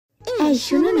এই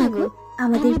শোনো না গো,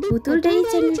 আমাদের পুতুল ডায়েরি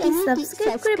চ্যানেলটি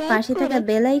সাবস্ক্রাইব করে পাশে থাকা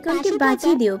বেল আইকনটি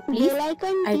বাজিয়ে দিও প্লিজ।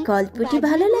 আর গল্পটি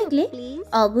ভালো লাগলে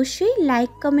অবশ্যই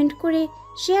লাইক কমেন্ট করে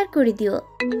শেয়ার করে দিও।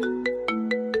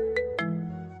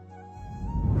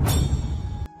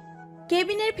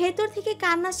 কেবিনের ভেতর থেকে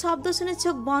কান্নার শব্দ শুনে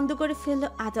চোখ বন্ধ করে ফেলল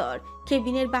আদর।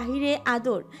 কেবিনের বাহিরে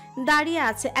আদর দাঁড়িয়ে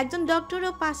আছে, একজন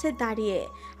ডক্টরও পাশে দাঁড়িয়ে।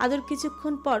 আদর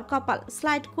কিছুক্ষণ পর কপাল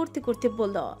স্লাইড করতে করতে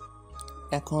বলল,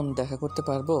 এখন দেখা করতে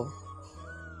পারবো?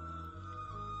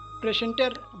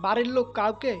 পেশেন্টের বাড়ির লোক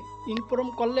কাউকে ইনফর্ম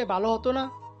করলে ভালো হতো না?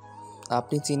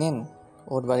 আপনি চিনেন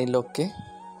ওর বাড়ির লোককে?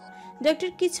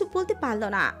 ডক্টর কিছু বলতে পারল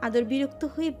না। আদর বিরক্ত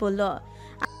হয়ে বলল,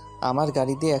 আমার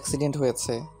গাড়ি দিয়ে অ্যাক্সিডেন্ট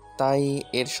হয়েছে, তাই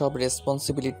এর সব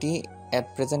রেসপন্সিবিলিটি অ্যাট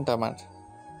প্রেজেন্ট আমার।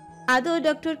 আদর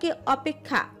ডক্টরকে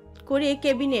অপেক্ষা করে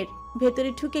কেবিনের ভেতরে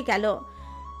ঢুকে গেল।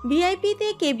 ভিআইপিতে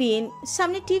কেবিন,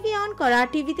 সামনে টিভি অন করা।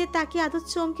 টিভিতে তাকিয়ে আদর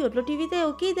চমকে উঠল। টিভিতে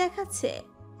ওকেই দেখাচ্ছে,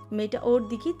 মেয়েটা ওর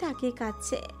দিকে তাকিয়ে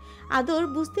কাঁদছে। আদর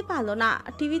বুঝতে পারলো না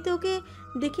টিভিতে ওকে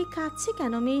দেখে কাঁদছে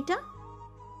কেন মেয়েটা।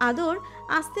 আদর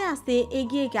আস্তে আস্তে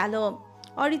এগিয়ে গেল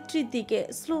অরিত্রীর দিকে,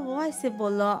 স্লো ভয়েসে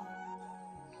বলল,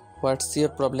 what's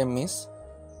your problem miss?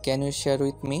 Can you share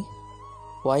with me?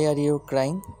 Why are you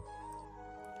crying?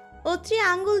 Atri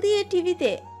আঙ্গুল দিয়ে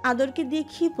টিভিতে আদরকে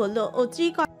দেখিয়ে বলল, Atri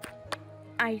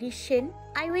Irish Sen,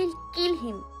 I will kill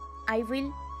him, I will.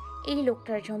 এই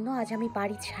লোকটার জন্য আজ আমি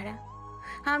বাড়ি ছাড়া।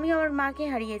 আমি আমার মাকে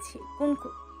হারিয়েছি,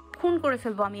 খুন করে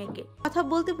ফেলবো আমি একে। কথা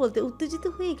বলতে বলতে উত্তেজিত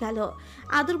হয়ে গেল।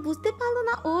 আদর বুঝতে পারলো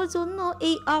না ওর জন্য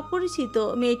এই অপরিচিত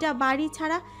মেয়েটা বাড়ি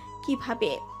ছাড়া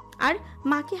কিভাবে, আর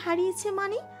মাকে হারিয়েছে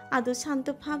মানে। আদর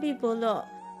শান্তভাবে বলল,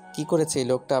 কি করেছে এই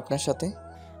লোকটা আপনার সাথে?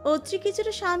 অত্রি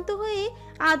কিছুটা শান্ত হয়ে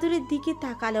আদরের দিকে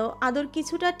তাকালো। আদর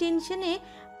কিছুটা টেনশনে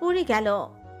পড়ে গেল,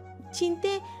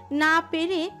 চিনতে না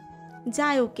পেরে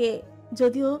যায় ওকে,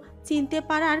 যদিও চিনতে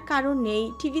পারার কারণ নেই।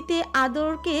 টিভিতে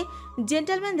আদরকে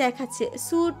জেন্টলম্যান দেখাচ্ছে,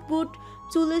 স্যুট বুট,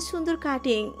 চুলের সুন্দর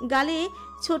কাটিং, গালে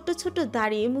ছোট্ট ছোট্ট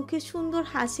দাড়ি, মুখে সুন্দর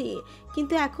হাসি।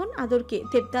 কিন্তু এখন আদরকে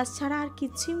দেবদাস ছাড়া আর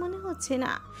কিছুই মনে হচ্ছে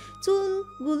না।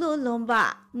 চুলগুলো লম্বা,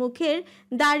 মুখের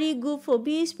দাড়ি গুফো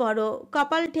বেশ বড়,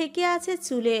 কপাল ঢেকে আছে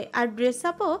চুলে, আর ড্রেস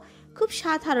আপও খুব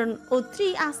সাধারণ। অত্রি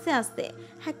আস্তে আস্তে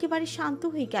একেবারে শান্ত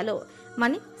হয়ে গেল,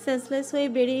 মানে সেন্সলেস হয়ে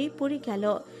বেরিয়ে পড়ে গেল।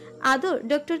 আদর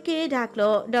ডক্টরকে ডাকলো।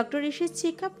 ডক্টর এসে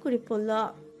চেক আপ করে বলল,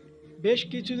 বেশ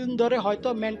কিছুদিন ধরে হয়তো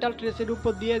মেন্টাল স্ট্রেসের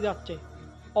উপর দিয়ে যাচ্ছে।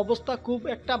 অবস্থা খুব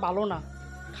একটা ভালো না,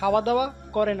 খাওয়া দাওয়া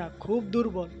করে না, খুব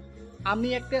দুর্বল। আমি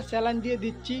একটা স্যালাইন দিয়ে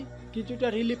দিচ্ছি, কিছুটা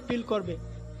রিলিফ ফিল করবে।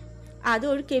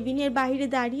 আদর কেবিনের বাইরে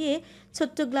দাঁড়িয়ে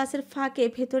ছোট্ট গ্লাসের ফাঁকে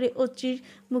ভেতরে অত্রির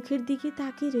মুখের দিকে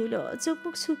তাকিয়ে রইল। চোখ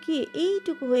মুখ শুকিয়ে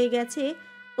এইটুকু হয়ে গেছে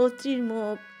অত্রির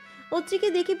মুখ। অত্রিকে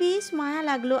দেখে বেশ মায়া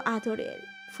লাগলো আদরের।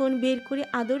 ফোন বের করে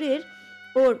আদরের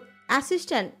ওর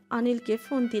অ্যাসিস্ট্যান্ট অনিলকে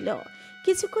ফোন দিল।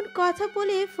 কিছুক্ষণ কথা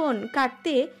বলে ফোন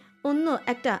কাটতে অন্য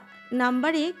একটা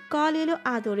নাম্বারে কল এলো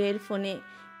আদরের ফোনে।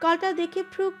 কলটা দেখে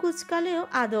ফ্রু কুচকালেও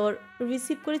আদর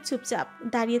রিসিভ করে চুপচাপ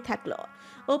দাঁড়িয়ে থাকলো।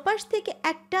 ওপাশ থেকে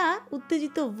একটা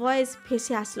উত্তেজিত ভয়েস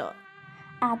ভেসে আসলো,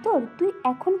 আদর তুই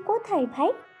এখন কোথায়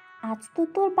ভাই? আজ তো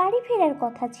তোর বাড়ি ফেরার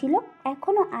কথা ছিল,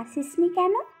 এখনো আসিসনি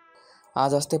কেন?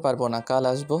 আজ আসতে পারবো না, কাল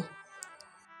আসবো।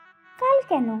 কাল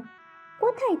কেন?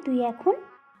 কোথায় তুই এখন?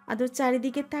 আদর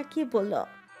চারিদিকে তাকিয়ে বলল,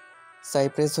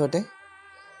 সাইপ্রেস হোটে।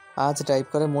 আজ ড্রাইভ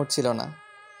করে মুড ছিল না,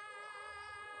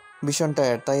 ভীষণ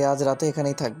টায়ার্ড, তাই আজ রাতে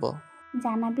এখানেই থাকবো।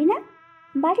 জানাবি না?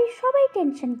 বাড়ির সবাই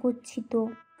টেনশন করছি তো।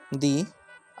 দি,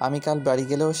 আমি কাল বাড়ি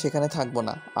গেলেও সেখানে থাকবো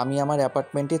না, আমি আমার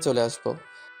অ্যাপার্টমেন্টে চলে আসবো।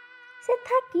 সে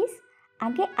থাকিস,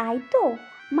 আগে আয় তো।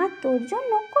 মা তোর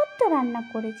জন্য কত রান্না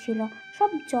করেছিল, সব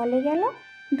জলে গেল।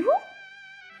 ধুর।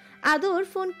 আদর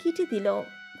ফোন কেটে দিল।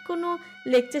 কোনো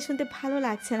লেকচার শুনতে ভালো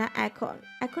লাগছে না এখন।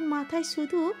 এখন মাথায়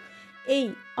শুধু এই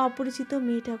অপরিচিত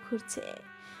মেয়েটা ঘুরছে।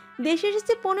 দেশে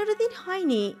এসেছে 15 দিন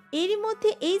হয়নি, এরই মধ্যে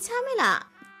এই ঝামেলা।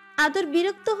 আদর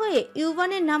বিরক্ত হয়ে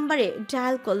ইউভানের নাম্বারে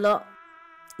ডায়াল করলো।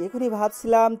 এখনই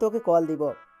ভাবছিলাম তোকে কল দিব।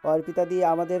 অর্পিতা দিয়ে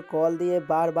আমাদের কল দিয়ে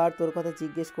বারবার তোর কথা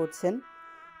জিজ্ঞেস করছেন।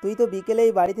 তুই তো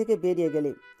বিকেলেই বাড়ি থেকে বেরিয়ে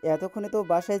গেলি, এতক্ষণে তো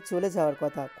বাসায় চলে যাওয়ার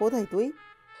কথা। কোথায় তুই?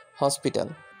 হসপিটাল।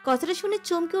 কথাটা শুনে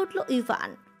চমকে উঠল ইভান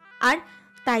আর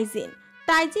তাইজিন।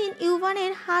 তাইজিন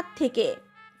ইউভানের হাত থেকে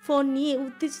ফোন নিয়ে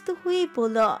উত্তেজিত হয়ে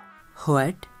বলল,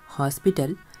 হোয়াট?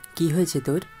 হসপিটাল? কি হয়েছে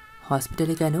তোর?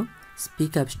 হসপিটালে কেন?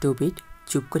 Speak up stupid.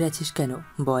 চুপ করে আছিস কেন?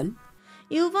 বল।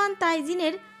 ইউভান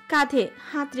তাইজিনের কাঁধে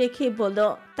হাত রেখে বলল।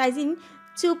 তাইজিন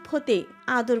চুপ হতে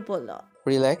আদর বলল,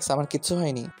 রিল্যাক্স, আমার কিচ্ছু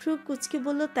হয়নি। ফ্রু কুচকে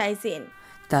বলল তাইজিন।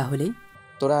 তাহলে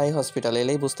তোরা আয় হসপিটাল,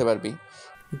 এলেই বুঝতে পারবি।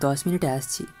 10 মিনিটে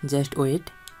আসছি, জাস্ট ওয়েট।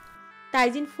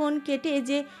 তাইজিন ফোন কেটে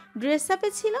যে ড্রেস আপে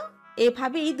ছিল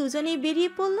এভাবেই দুজনেই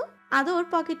বেরিয়ে পড়ল। আদর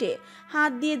পকেটে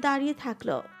হাত দিয়ে দাঁড়িয়ে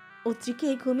থাকলো। অত্রিকে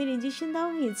ঘুমের ইঞ্জেকশন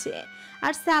দেওয়া হয়েছে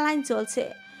আর স্যালাইন চলছে।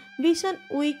 ভীষণ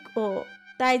উইক ও।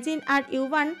 তাইজিন আর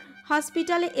ইউভান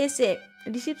হসপিটালে এসে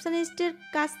রিসেপশনিস্টের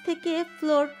কাছ থেকে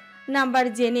ফ্লোর নাম্বার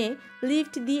জেনে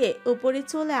লিফট দিয়ে উপরে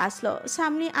চলে আসলো।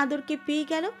 সামনে আদরকে পেয়ে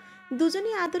গেল।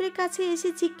 দুজনেই আদরের কাছে এসে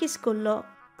জিজ্ঞেস করলো,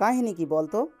 কাহিনী কি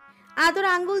বলতো? আদর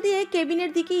আঙ্গুল দিয়ে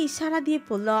কেবিনের দিকে ইশারা দিয়ে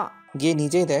পড়ল। গিয়ে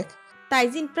নিজেই দেখ।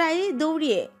 তাইজিন প্রায়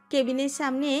দৌড়িয়ে কেবিনের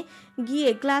সামনে গিয়ে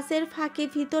গ্লাসের ফাঁকে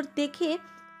ভিতর দেখে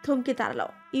থমকে দাঁড়ালো।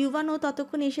 ইউভানও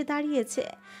ততক্ষণ এসে দাঁড়িয়েছে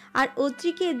আর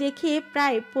অত্রিকে দেখে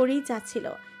প্রায় পড়েই যাচ্ছিল।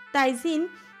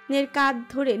 তাইজিনের কাঁধ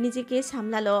ধরে নিজেকে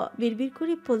সামলালো, বিড়বিড়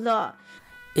করে পড়ল,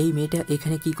 এই মেয়েটা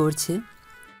এখানে কি করছে?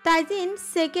 তাইজিন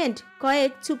সেকেন্ড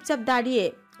কয়েক চুপচাপ দাঁড়িয়ে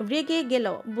রেগে গেল,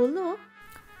 বলল,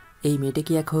 এই মেয়েটা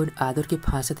কি এখন আদরকে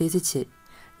ফাঁসাতে এসেছে?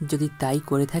 যদি তাই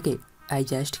করে থাকে, I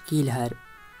just kill her.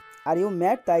 Are you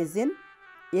mad তাইজিন?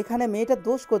 এখানে মেয়েটার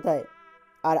দোষ কোথায়?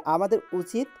 আর আমাদের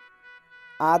উচিত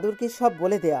আদরকে সব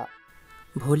বলে দেয়া।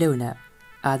 ভুলেও না,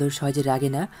 আদর সহজে রাগে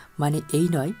না মানে এই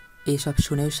নয়। এসব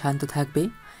শুনেও শান্ত থাকবে।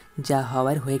 যা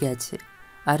হওয়ার হয়ে গেছে।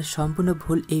 আর সম্পূর্ণ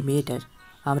ভুল এই মেয়েটার।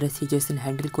 আমরা সিচুয়েশন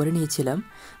হ্যান্ডেল করে নিয়েছিলাম,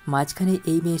 মাঝখানে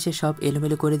এই মেয়ে এসে সব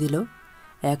এলোমেলো করে দিল।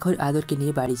 এখন আদরকে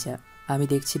নিয়ে বাড়ি যা, আমি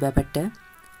দেখছি ব্যাপারটা।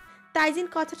 তাইজিন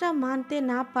কথাটা মানতে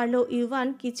না পারলেও ইউভান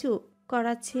কিছু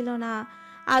করার ছিল না।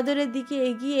 আদরের দিকে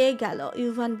এগিয়ে গেল।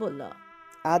 ইউভান বলল,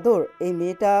 আদর, এই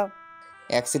মেয়েটা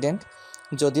অ্যাক্সিডেন্ট,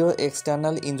 যদিও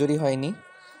এক্সটার্নাল ইনজুরি হয়নি,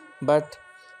 বাট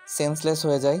সেন্সলেস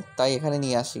হয়ে যায়, তাই এখানে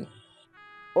নিয়ে আসি।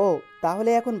 ও, তাহলে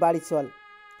এখন বাড়ি চল।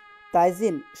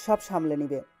 তাইজিন সব সামলে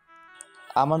নিবে।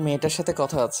 আমার মেয়েটার সাথে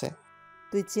কথা আছে।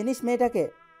 তুই চিনিস মেয়েটাকে?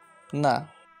 না।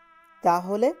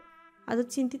 তাহলে? আদর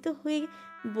চিন্তিত হয়ে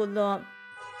বলল,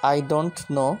 আই ডোন্ট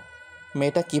নো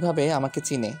মেয়েটা কিভাবে আমাকে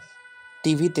চিনে।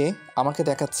 টিভিতে আমাকে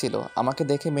দেখাচ্ছিল। আমাকে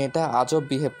দেখে মেয়েটা আজব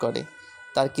বিহেভ করে,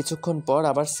 তার কিছুক্ষণ পর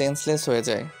আবার সেন্সলেস হয়ে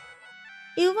যায়।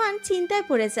 ইউভান চিন্তায়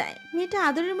পড়ে যায়। মেয়েটা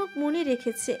আদরের মুখ মনে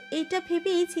রেখেছে, এইটা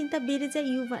ভেবেই চিন্তা বেড়ে যায়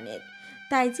ইউভানের।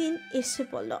 তাইজিন এসে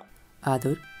পড়ল,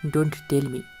 আদর, ডোন্ট টেল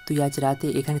মি, তুই আজ রাতে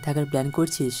এখানে থাকার প্ল্যান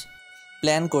করছিস?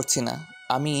 প্ল্যান করছি না,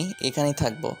 আমি এখানেই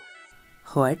থাকবো।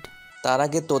 হোয়াট? তার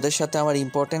আগে তোদের সাথে আমার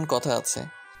ইম্পর্টেন্ট কথা আছে।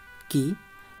 কি?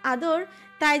 আদর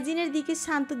তাইজিনের দিকে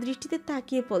শান্ত দৃষ্টিতে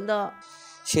তাকিয়ে পড়ল।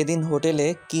 সেদিন হোটেলে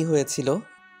কি হয়েছিল?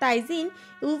 তাইজিন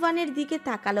ইউভানের দিকে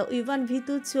তাকালো। ইউভান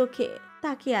ভীতু চোখে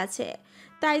তাকিয়ে আছে।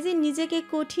 তাইজিন নিজেকে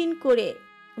কঠিন করে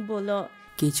বলল,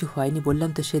 কিছু হয়নি বললাম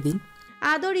তো সেদিন।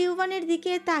 আদর ইউভানের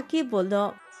দিকে তাকিয়ে বলল,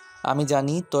 আমি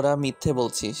জানি তোরা মিথ্যে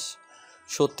বলছিস।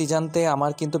 সত্যি জানতে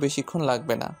আমার কিন্তু বেশিক্ষণ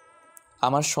লাগবে না।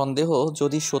 আমার সন্দেহ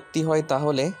যদি সত্যি হয়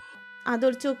তাহলে।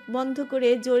 আদর চোখ বন্ধ করে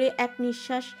জোরে এক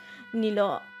নিঃশ্বাস নিল।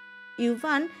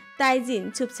 ইউভান তাইজিন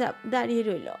চুপচাপ দাঁড়িয়ে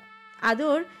রইল।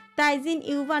 আদর তাইজিন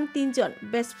ইউভান তিনজন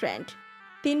বেস্ট ফ্রেন্ড।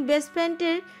 তিন বেস্ট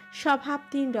ফ্রেন্ডের স্বভাব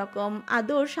তিন রকম।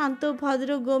 আদর শান্ত, ভদ্র,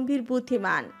 গম্ভীর,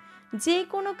 বুদ্ধিমান। যে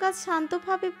কোনো কাজ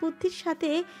শান্তভাবে বুদ্ধির সাথে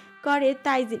করে।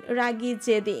 তাইজিন রাগী,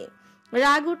 জেদে।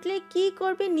 রাগ উঠলে কি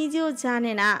করবে নিজেও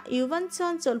জানে না। ইউভান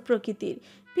চঞ্চল প্রকৃতির,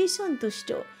 ভীষণ দুষ্ট।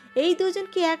 এই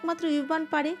দুজনকে একমাত্র ইউভান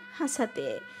পারে হাসাতে।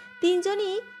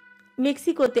 তিনজনই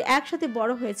মেক্সিকোতে একসাথে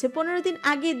বড় হয়েছে। 15 দিন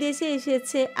আগে দেশে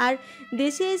এসেছে আর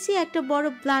দেশে এসে একটা বড়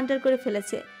ব্লান্ডার করে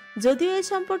ফেলেছে। যদিও এ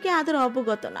সম্পর্কে আদর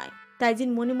অবগত নয়। তাইজিন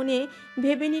মনে মনে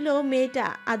ভেবে নিল মেয়েটা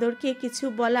আদরকে কিছু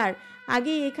বলার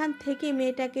আগে এখান থেকে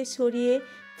মেয়েটাকে সরিয়ে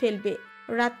ফেলবে।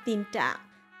 রাত 3টা।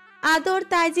 আদর,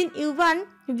 তাইজিন, ইউভান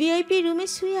ভিআইপি রুমে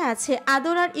শুয়ে আছে।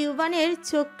 আদর আর ইউভানের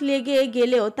চোখ লেগে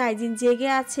গেলেও তাইজিন জেগে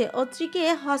আছে। অত্রিকে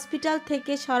হসপিটাল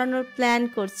থেকে সরানোর প্ল্যান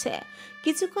করছে।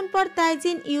 কিছুক্ষণ পর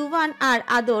তাইজিন ইউভান আর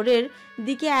আদরের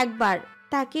দিকে একবার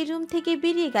তাকিয়ে রুম থেকে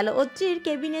বেরিয়ে গেল। অত্রির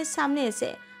কেবিনের সামনে এসে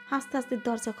হাসতে হাসতে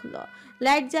দরজা খুলল।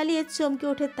 লাইট জ্বালিয়ে চমকে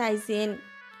ওঠে তাইজিন।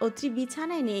 অত্রি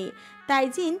বিছানায় নেই।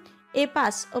 তাইজিন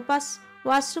এপাশ ওপাশ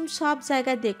ওয়াশরুম সব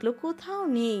জায়গায় দেখলো, কোথাও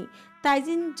নেই।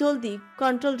 তাইজিন জলদি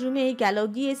কন্ট্রোল রুমে গেল।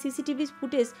 গিয়ে সিসিটিভি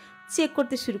ফুটেজ চেক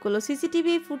করতে শুরু করলো।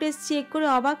 সিসিটিভি ফুটেজ চেক করে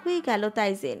অবাক হয়ে গেল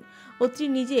তাইজিন। অত্রি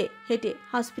নিজে হেঁটে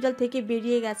হসপিটাল থেকে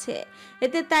বেরিয়ে গেছে।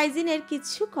 এতে তাইজিনের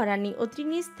কিছু করার নেই। অত্রি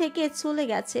নিজ থেকে চলে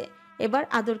গেছে। এবার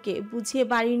আদরকে বুঝিয়ে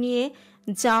বাড়ি নিয়ে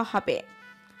যাওয়া হবে।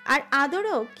 আর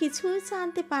আদরও কিছুই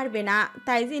জানতে পারবে না।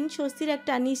 তাইজিন স্বস্তির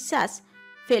একটা নিঃশ্বাস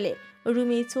ফেলে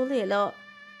রুমে চলে এলো।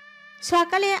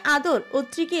 সকালে আদর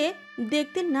অত্রিকে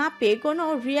দেখতে না পেয়ে কোনো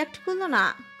রিয়াক্ট করলো না।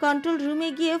 কন্ট্রোল রুমে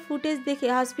গিয়ে ফুটেজ দেখে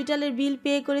হসপিটালের বিল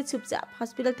পে করে চুপচাপ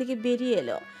হসপিটাল থেকে বেরিয়ে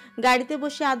এলো। গাড়িতে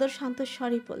বসে আদর শান্ত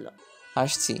স্বরে পড়ল,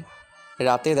 আসছি,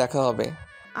 রাতে দেখা হবে।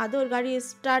 আদর গাড়ি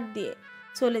স্টার্ট দিয়ে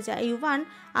চলে যায়। ইউভান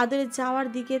আদরের যাওয়ার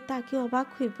দিকে তাকে অবাক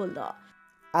হয়ে পড়ল।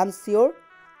 আই এম শিওর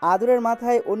আদরের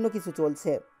মাথায় অন্য কিছু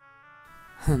চলছে।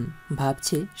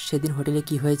 ভাবছি সেদিন হোটেলে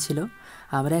কি হয়েছিল।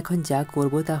 আমরা এখন যা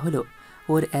করব তা হলো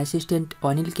ওর অ্যাসিস্ট্যান্ট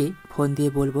অনিলকে ফোন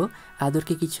দিয়ে বলবো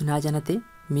আদরকে কিছু না জানাতে,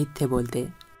 মিথ্যে বলতে।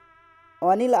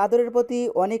 অনিল আদরের প্রতি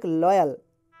অনেক লয়াল।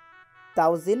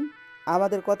 তাউজিন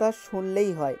আমাদের কথা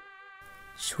শুনলেই হয়।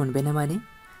 শুনবে না মানে?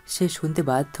 সে শুনতে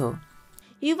বাধ্য।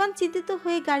 ইউভান চিন্তিত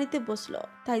হয়ে গাড়িতে বসলো।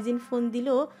 তাইজিন ফোন দিল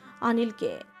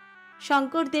অনিলকে।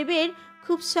 শঙ্কর দেবের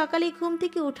খুব সকালে ঘুম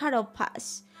থেকে ওঠার অভ্যাস।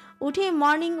 উঠে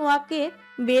মর্নিং ওয়াকে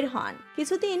বের হন।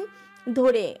 কিছুদিন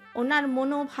ধরে ওনার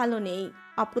মনও ভালো নেই।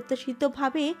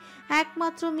 অপ্রত্যাশিতভাবে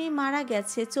একমাত্র মেয়ে মারা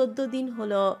গেছে। 14 দিন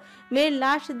হলো। মেয়ের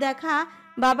লাশ দেখা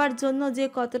বাবার জন্য যে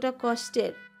কতটা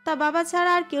কষ্টের তা বাবা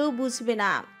ছাড়া আর কেউ বুঝবে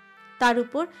না। তার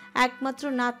উপর একমাত্র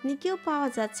নাতনিকেও পাওয়া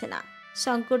যাচ্ছে না।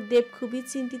 শঙ্কর দেব খুবই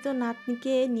চিন্তিত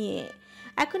নাতনিকে নিয়ে।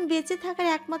 এখন বেঁচে থাকার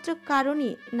একমাত্র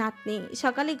কারণই নাতনি।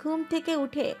 সকালে ঘুম থেকে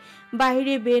উঠে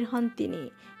বাইরে বের হন তিনি।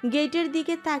 গেটের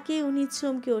দিকে তাকিয়ে উনি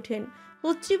চমকে ওঠেন।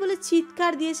 অত্রি বলে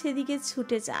চিৎকার দিয়ে সেদিকে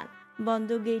ছুটে যান। বন্ধ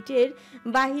গেটের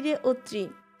বাহিরে অত্রি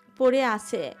পড়ে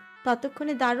আছে।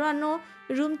 ততক্ষণে দারোয়ানও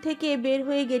রুম থেকে বের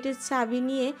হয়ে গেটের চাবি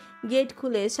নিয়ে গেট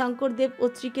খুলে শঙ্করদেব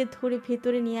অত্রিকে ধরে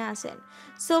ভেতরে নিয়ে আসেন।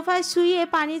 সোফায় শুয়ে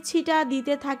পানির ছিটা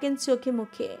দিতে থাকেন চোখে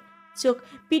মুখে। চোখ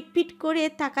পিটপিট করে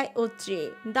তাকায় অত্রি।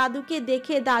 দাদুকে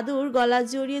দেখে দাদুর গলা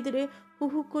জড়িয়ে ধরে হু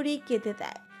হু করে কেঁদে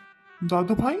দেয়।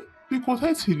 দাদু ভাই, তুই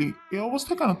কোথায় ছিলি? এ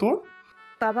অবস্থা কেন তোর?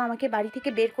 বাবা আমাকে বাড়ি থেকে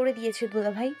বের করে দিয়েছে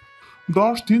দুলা ভাই।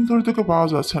 10 দিন ধরে তোকে পাওয়া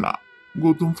যাচ্ছে না।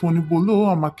 গৌতম ফোনে বললো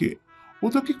আমাকে, ও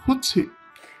তোকে খুঁজছে।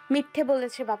 মিথ্যে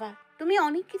বলেছে বাবা। তুমি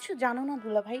অনেক কিছু জানো না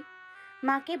দুলা ভাই।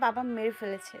 মাকে বাবা মেরে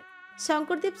ফেলেছে।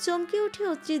 শঙ্করদেব চমকে উঠে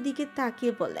অত্রির দিকে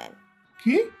তাকিয়ে বললেন।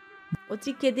 কি?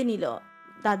 অত্রি কেঁদে নিল।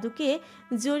 দাদুকে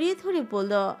জড়িয়ে ধরে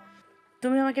বলল,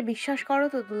 তুমি আমাকে বিশ্বাস করো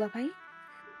তো দুলা ভাই?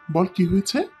 বল কি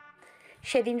হয়েছে?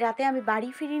 সেদিন রাতে আমি বাড়ি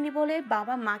ফিরিনি বলে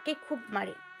বাবা মাকে খুব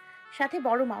মারে, সাথে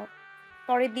বড় মাও।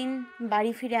 পরের দিন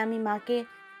বাড়ি ফিরে আমি মাকে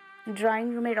ড্রয়িং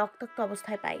রুমে রক্তাক্ত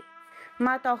অবস্থায় পাই।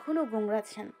 মা তখনও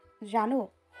গুংরাচ্ছেন। জানো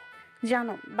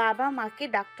জানো বাবা মাকে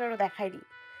ডাক্তারও দেখায়নি।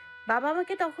 বাবা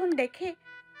আমাকে তখন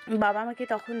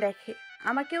দেখে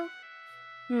আমাকেও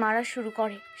মারা শুরু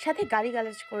করে, সাথে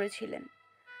গালিগালাজ করেছিলেন।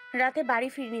 রাতে বাড়ি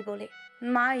ফিরিনি বলে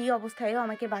মা এই অবস্থায়ও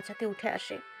আমাকে বাঁচাতে উঠে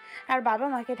আসে, আর বাবা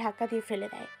মাকে ধাক্কা দিয়ে ফেলে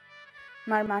দেয়।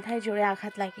 মার মাথায় জোরে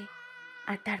আঘাত লাগে,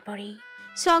 আর তারপরেই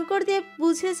শঙ্করদেব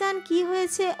বুঝে যান কি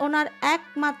হয়েছে ওনার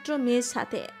একমাত্র মেয়ের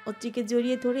সাথে। অত্রিকে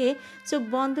জড়িয়ে ধরে চোখ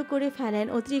বন্ধ করে ফেলেন।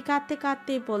 অত্রি কাঁদতে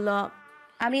কাঁদতে বলল,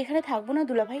 আমি এখানে থাকবো না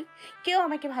দুলা ভাই। কেউ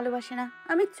আমাকে ভালোবাসে না।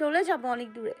 আমি চলে যাব অনেক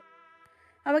দূরে।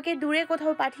 আমাকে দূরে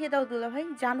কোথাও পাঠিয়ে দাও দুলা ভাই।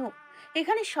 জানো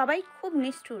এখানে সবাই খুব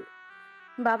নিষ্ঠুর।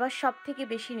 বাবা সব থেকে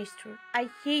বেশি নিষ্ঠুর। আই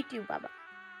হেট ইউ বাবা।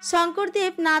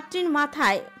 শঙ্করদেব নাতৃর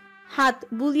মাথায় হাত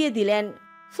বুলিয়ে দিলেন।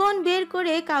 ফোন বের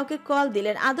করে কাউকে কল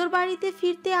দিলেন। আদর বাড়িতে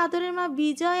ফিরতে আদরের মা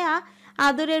বিজয়া,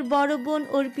 আদরের বড় বোন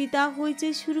অর্পিতা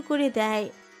হইচই শুরু করে দেয়।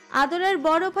 আদরের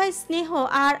বড় ভাই স্নেহ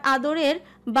আর আদরের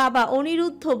বাবা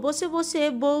অনিরুদ্ধ বসে বসে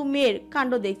বউ মেয়ের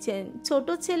কাণ্ড দেখছেন। ছোট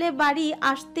ছেলে বাড়ি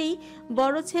আসতেই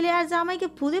বড় ছেলে আর জামাইকে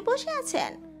ভুলে বসে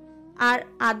আছেন। আর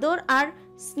আদর আর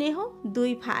স্নেহ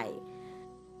দুই ভাই,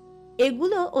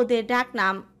 এগুলো ওদের ডাক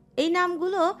নাম। এই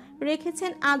নামগুলো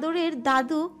রেখেছেন আদরের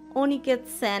দাদু অনিকেত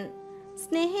সেন।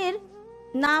 স্নেহের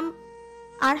নাম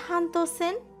আরহান্ত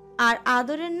সেন আর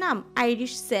আদরের নাম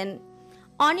আইরিশ সেন।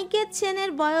 অনিকেত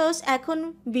সেনের বয়স এখন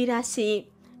 82।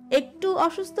 একটু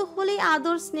অসুস্থ হলেই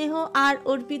আদর, স্নেহ আর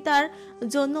অর্পিতার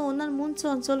জন্য ওনার মন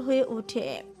চঞ্চল হয়ে ওঠে।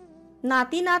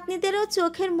 নাতি নাতনিদেরও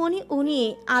চোখের মনি উনি।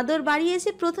 আদর বাড়ি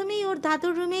এসে প্রথমেই ওর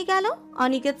দাদুর রুমে গেল।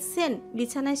 অনিকেত সেন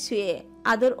বিছানায় শুয়ে।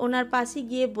 আদর ওনার পাশে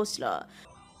গিয়ে বসল।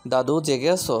 দাদু জেগে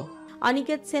আছো?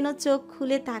 অনিকেত সেনও চোখ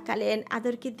খুলে তাকালেন।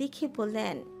 আদরকে দেখে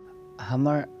বললেন,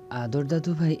 আমার আদর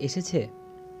দাদু ভাই এসেছে?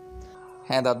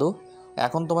 হ্যাঁ দাদু।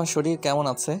 এখন তোমার শরীর কেমন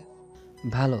আছে?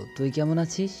 ভালো, তুই কেমন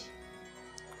আছিস?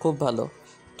 খুব ভালো।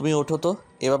 তুমি ওঠো তো,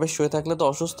 এভাবে শুয়ে থাকলে তো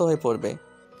অসুস্থ হয়ে পড়বে।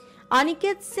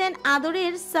 অনিকেত সেন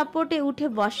আদরের সাপোর্টে উঠে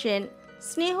বসেন।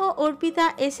 স্নেহ অর্পিতা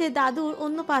এসে দাদুর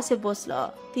অন্য পাশে বসল।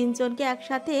 তিনজনকে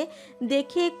একসাথে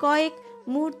দেখে কয়েক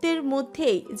মুহূর্তের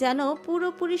মধ্যেই যেন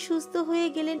পুরোপুরি সুস্থ হয়ে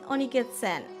গেলেন অনিকেত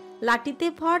সেন। লাঠিতে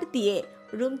ভর দিয়ে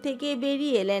রুম থেকে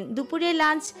বেরিয়ে এলেন। দুপুরে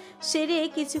লাঞ্চ সেরে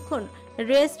কিছুক্ষণ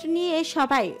রেস্ট নিয়ে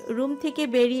সবাই রুম থেকে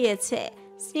বেরিয়েছে।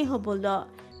 স্নেহ বলল,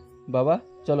 বাবা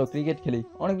চলো ক্রিকেট খেলি,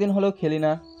 অনেকদিন হলো খেলি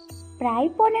না। প্রায়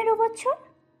 15 বছর।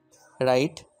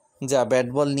 রাইট, যা ব্যাট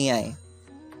বল নিয়ে আয়।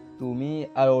 তুমি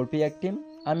আর অর্পি এক টিম,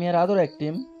 আমি আর আদর এক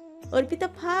টিম। অর্পিতা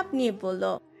ভাব নিয়ে বলল,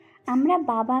 আমরা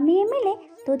বাবা মেয়ে মিলে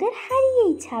তোদের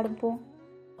হারিয়েই ছাড়বো।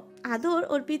 আদর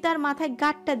অর্পিতার মাথায়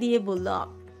গাঁটটা দিয়ে বলল,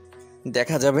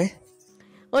 দেখা যাবে।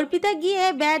 অর্পিতা গিয়ে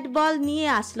ব্যাট বল নিয়ে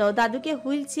আসলো। দাদুকে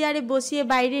হুইল চেয়ারে বসিয়ে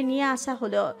বাইরে নিয়ে আসা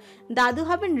হলো। দাদু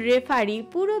হবেন রেফারি।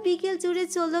 পুরো বিকেল জুড়ে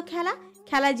চললো খেলা।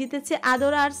 খেলায় জিতেছে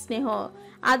আদর আর স্নেহ।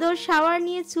 আদর শাওয়ার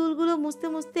নিয়ে চুলগুলো মুছতে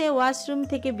মুছতে ওয়াশরুম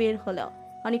থেকে বের হলো।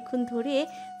 অনেকক্ষণ ধরে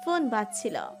ফোন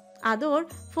বাজছিল। আদর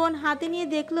ফোন হাতে নিয়ে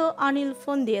দেখলো অনিল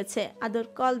ফোন দিয়েছে। আদর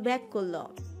কল ব্যাক করলো।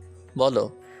 বলো।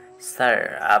 স্যার,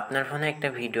 আপনার ফোনে একটা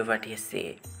ভিডিও পাঠিয়েছি,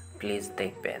 প্লিজ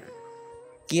দেখবেন।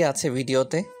 কি আছে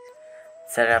ভিডিওতে?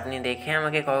 স্যার, আপনি দেখে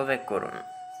আমাকে কল ব্যাক করুন,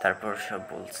 তারপর সব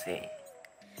বলছি।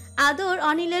 আদর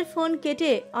অনিলের ফোন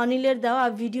কেটে অনিলের দেওয়া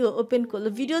ভিডিও ওপেন করলো।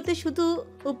 ভিডিওতে শুধু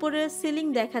উপরের সিলিং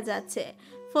দেখা যাচ্ছে।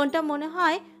 ফোনটা মনে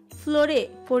হয় ফ্লোরে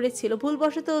পড়েছিল,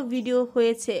 ভুলবশত ভিডিও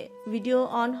হয়েছে। ভিডিও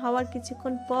অন হওয়ার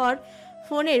কিছুক্ষণ পর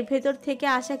ফোনের ভেতর থেকে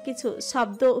আসা কিছু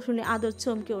শব্দ শুনে আদর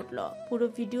চমকে উঠল। পুরো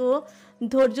ভিডিও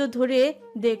ধৈর্য ধরে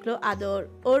দেখলো আদর।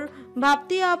 ওর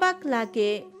ভাবতেই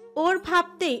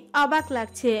অবাক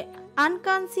লাগছে।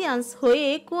 আনকনসিয়াস হয়ে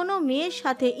কোনো মেয়ের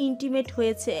সাথে ইন্টিমেট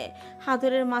হয়েছে।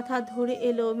 আদরের মাথা ধরে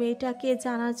এলো মেয়েটাকে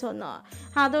জানার জন্য।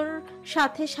 আদর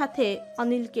সাথে সাথে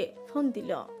অনিলকে ফোন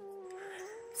দিল।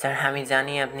 স্যার, আমি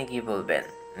জানি আপনি কি বলবেন।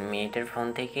 মেয়েটার ফোন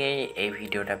থেকে এই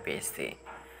ভিডিওটা পেয়েছি।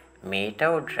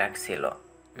 মেয়েটাও ড্রাগ ছিল।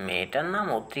 মেয়েটার নাম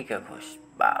অত্রিকা ঘোষ,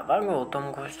 বাবা গৌতম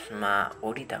ঘোষ, মা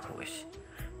অরিতা ঘোষ।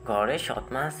 ঘরে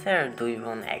সৎমা আছে আর 2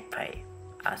 বোন 1 ভাই।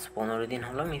 আজ 15 দিন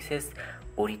হলো মিসেস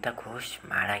অরিতা ঘোষ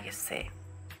মারা গেছে।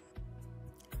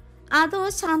 আদর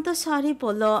শান্ত স্বরে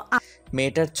বলল,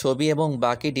 মেয়েটার ছবি এবং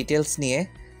বাকি ডিটেলস নিয়ে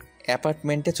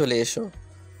অ্যাপার্টমেন্টে চলে এসো,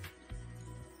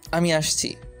 আমি আসছি।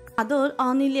 আদর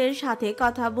অনিলের সাথে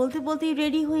কথা বলতে বলতে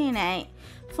রেডি হয়ে নেয়।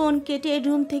 ফোন কেটে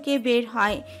রুম থেকে বের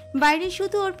হয়। বাইরে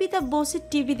শুধু অর্পিতা বসে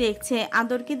টিভি দেখছে।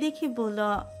 আদরকে দেখে বলল,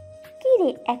 কি রে,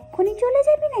 এক্ষুনি চলে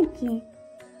যাবি নাকি?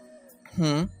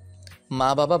 মা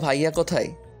বাবা ভাইয়া কোথায়?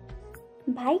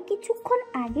 ভাই কিছুক্ষণ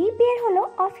আগেই বের হলো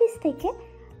অফিস থেকে।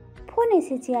 ফোন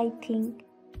এসেছে আই থিঙ্ক।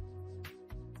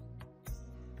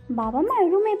 বাবা মা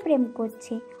রুমে প্রেম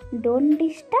করছে, ডোন্ট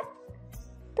ডিস্টার্ব।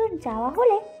 তোর যাওয়া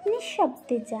হলে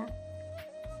নিঃশব্দে যা।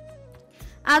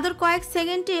 আদর কয়েক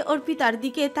সেকেন্ডে অর্পিতার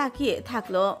দিকে তাকিয়ে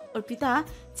থাকলো। অর্পিতা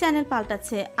চ্যানেল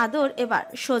পাল্টাচ্ছে। আদর এবার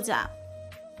সোজা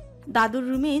দাদুর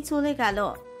রুমে চলে গেল।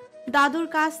 দাদুর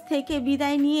কাছ থেকে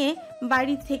বিদায় নিয়ে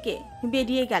বাড়ি থেকে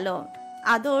বেরিয়ে গেল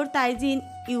আদর, তাইজিন,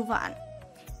 ইউভান।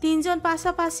 3 জন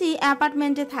পাশাপাশি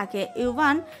অ্যাপার্টমেন্টে থাকে।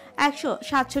 ইউভান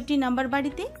 167 নম্বর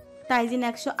বাড়িতে, তাইজিন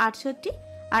 168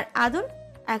 আর আদর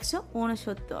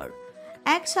 169।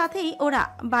 একসাথেই ওরা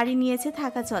বাড়ি নিয়েছে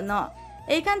থাকার জন্য।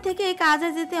 এখান থেকে কাজে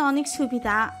যেতে অনেক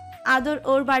সুবিধা। আদর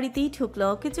ওর বাড়িতেই ঢুকলো।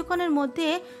 কিছুক্ষণের মধ্যে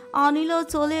অনিলও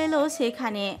চলে এলো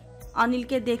সেখানে।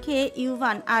 অনিলকে দেখে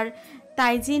ইউভান আর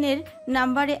তাইজিনের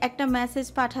নাম্বারে একটা মেসেজ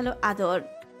পাঠালো আদর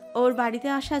ওর বাড়িতে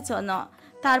আসার জন্য।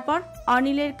 তারপর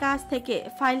অনিলের কাছ থেকে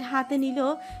ফাইল হাতে নিল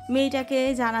মেয়েটাকে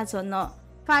জানার জন্য।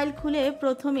 ফাইল খুলে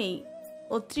প্রথমেই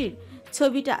অত্রির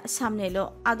ছবিটা সামনে এলো।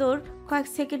 আদর কয়েক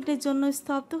সেকেন্ডের জন্য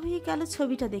স্তব্ধ হয়ে গেল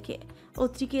ছবিটা দেখে।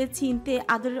 অত্রিকে চিনতে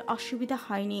আদরের অসুবিধা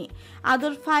হয়নি।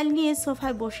 আদর ফাইল নিয়ে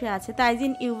সোফায় বসে আছে।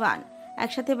 তাইজিন, ইউভান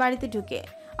একসাথে বাড়িতে ঢুকে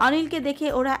অনিলকে দেখে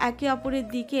ওরা একে অপরের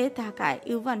দিকে তাকায়।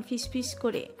 ইউভান ফিসফিস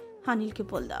করে অনিলকে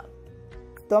বলল,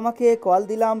 তোমাকে কল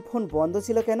দিলাম, ফোন বন্ধ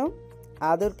ছিল কেন?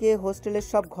 আদরকে হোস্টেলের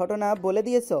সব ঘটনা বলে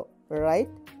দিয়েছো, রাইট?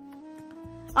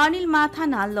 অনিল মাথা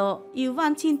নাড়ল।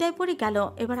 ইউভান চিন্তায় পড়ে গেল।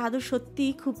 এবার আদর সত্যি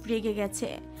খুব রেগে গেছে।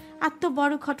 এত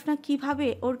বড় ঘটনা কিভাবে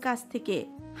ওর কাছ থেকে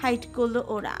হাইড করলো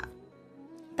ওরা।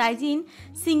 তাইজিন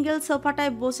সিঙ্গেল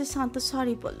সোফাটায় বসে শান্ত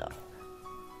স্বরে বলল,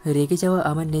 রেগে যাওয়া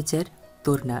আমার নেচার,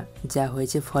 তোর না। যা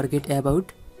হয়েছে ফরগেট অ্যাবাউট।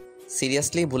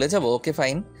 সিরিয়াসলি ভুলে যাব? Okay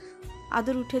fine.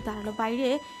 আদর উঠে দাঁড়ালো। বাইরে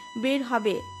বের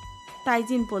হবে।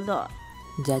 তাইজিন বলল,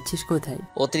 যাচ্ছিস কোথায়?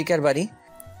 অত্রিকার বাড়ি।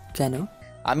 কেন?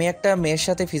 আমি একটা মেয়ের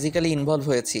সাথে ফিজিক্যালি ইনভলভ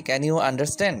হয়েছি। Can you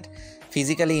understand?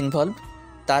 Physically involve.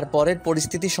 তারপরের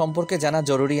পরিস্থিতি সম্পর্কে জানা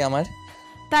জরুরি আমার।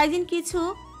 তাইজিন কিছু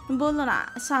বলল না,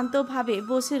 শান্তভাবে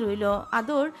বসে রইল।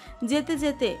 আদর যেতে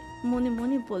যেতে মনে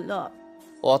মনে বলল,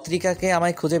 অত্রিকাকে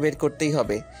আমায় খুঁজে বের করতেই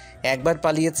হবে। একবার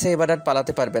পালিয়েছে, এবার আর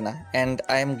পালাতে পারবে না। অ্যান্ড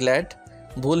আই এম গ্ল্যাড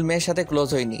ভুল মেয়ের সাথে ক্লোজ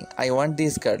হইনি। I want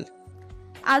this girl.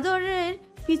 আদরের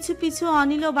পিছু পিছু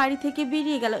অনিলও বাড়ি থেকে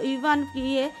বেরিয়ে গেল। ইভান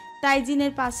গিয়ে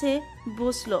তাইজিনের পাশে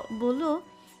বসলো, বলল,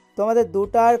 তোমাদের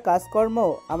দুটার কাজকর্ম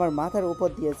আমার মাথার উপর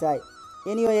দিয়ে যায়।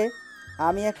 এনিওয়ে,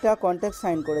 আমি একটা কন্ট্রাক্ট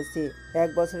সাইন করেছি 1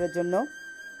 বছরের জন্য।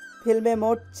 ফিল্মে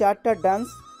মোট 4টা ডান্স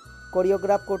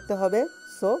কোরিওগ্রাফ করতে হবে।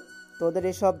 সো তোদের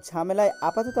এসব ঝামেলায়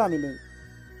আপাতত আমি নেই।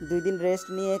 2 দিন রেস্ট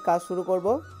নিয়ে কাজ শুরু করব।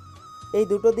 এই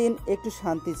 2টো দিন একটু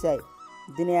শান্তি চাই।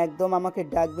 দিনে একদম আমাকে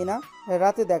ডাকবি না,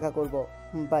 রাতে দেখা করব।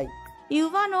 বাই।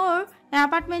 ইউভান ওর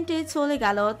অ্যাপার্টমেন্টে চলে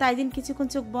গেল। তাইদিন কিছুক্ষণ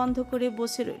চোখ বন্ধ করে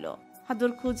বসে রইল।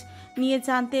 আদর খোঁজ নিয়ে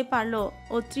জানতে পারলো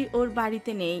অত্রি ওর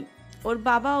বাড়িতে নেই। ওর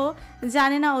বাবাও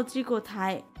জানে না অত্রি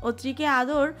কোথায়। অত্রিকে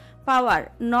আদর পাওয়ার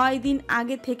 9 দিন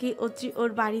আগে থেকে অত্রি ওর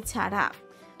বাড়ি ছাড়া।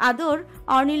 আদর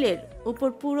অনিলের উপর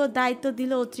পুরো দায়িত্ব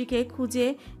দিল অত্রিকে খুঁজে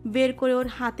বের করে ওর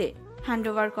হাতে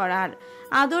হ্যান্ডওভার করার।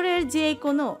 আদরের যে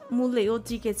কোনো মূল্যে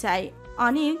অত্রিকে চাই।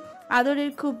 অনিল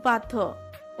আদরের খুব বাধ্য।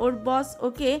 ওর বস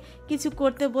ওকে কিছু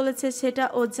করতে বলেছে, সেটা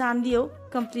ও জান দিয়েও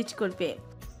কমপ্লিট করবে।